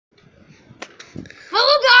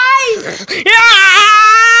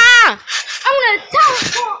Yeah! I'm gonna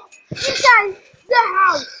teleport inside the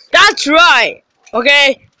house. That's right.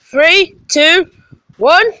 Okay, 3, 2,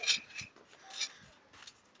 1.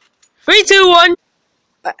 3, 2, 1.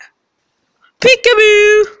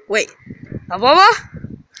 Peekaboo! Wait, Mama?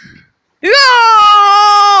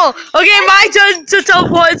 No! Okay, my turn to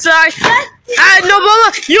teleport inside. No,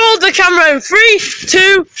 Mama, you hold the camera in 3,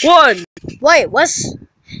 2, 1. Wait, what's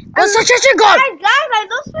the treasure gone? Guys, I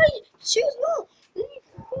lost my shoes. No.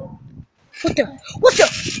 What the?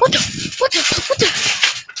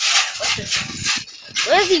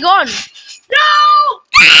 Where's he gone? No!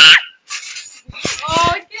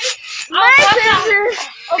 Oh, My scissors.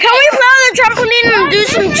 Can we play on the trampoline and do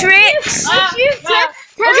some tricks?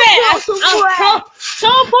 Okay, I'll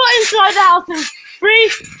teleport inside the house in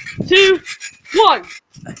 3, 2, 1.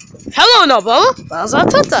 Hello, Nobel. Where's our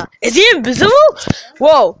Tata? Is he invisible?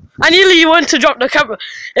 Whoa! I nearly went to drop the camera.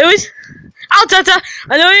 It was out, Tata.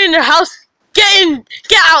 I know you're in the house. Get in!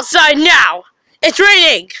 Get outside now! It's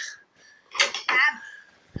raining!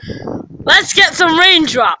 Let's get some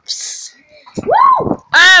raindrops! Woo!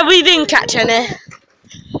 We didn't catch any.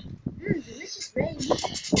 Delicious rain.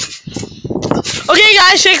 Okay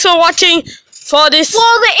guys, thanks for watching for this. For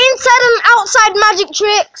the inside and outside magic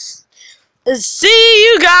tricks. See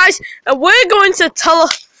you guys, and we're going to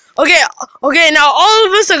Okay, now all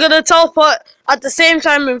of us are gonna teleport at the same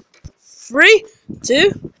time in 3,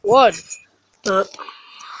 2, 1.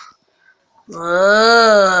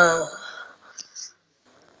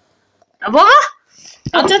 Mama?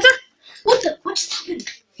 Tata? What just happened?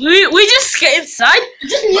 We just get inside. I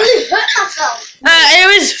just nearly hurt myself. It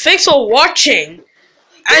was thanks for watching.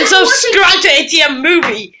 And subscribe to ATM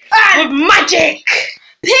movie with magic.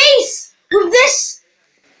 Peace with this.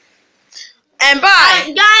 And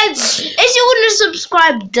bye. Guys, if you want to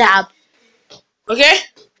subscribe, dab. Okay?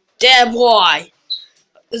 Damn boy.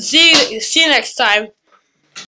 See you next time.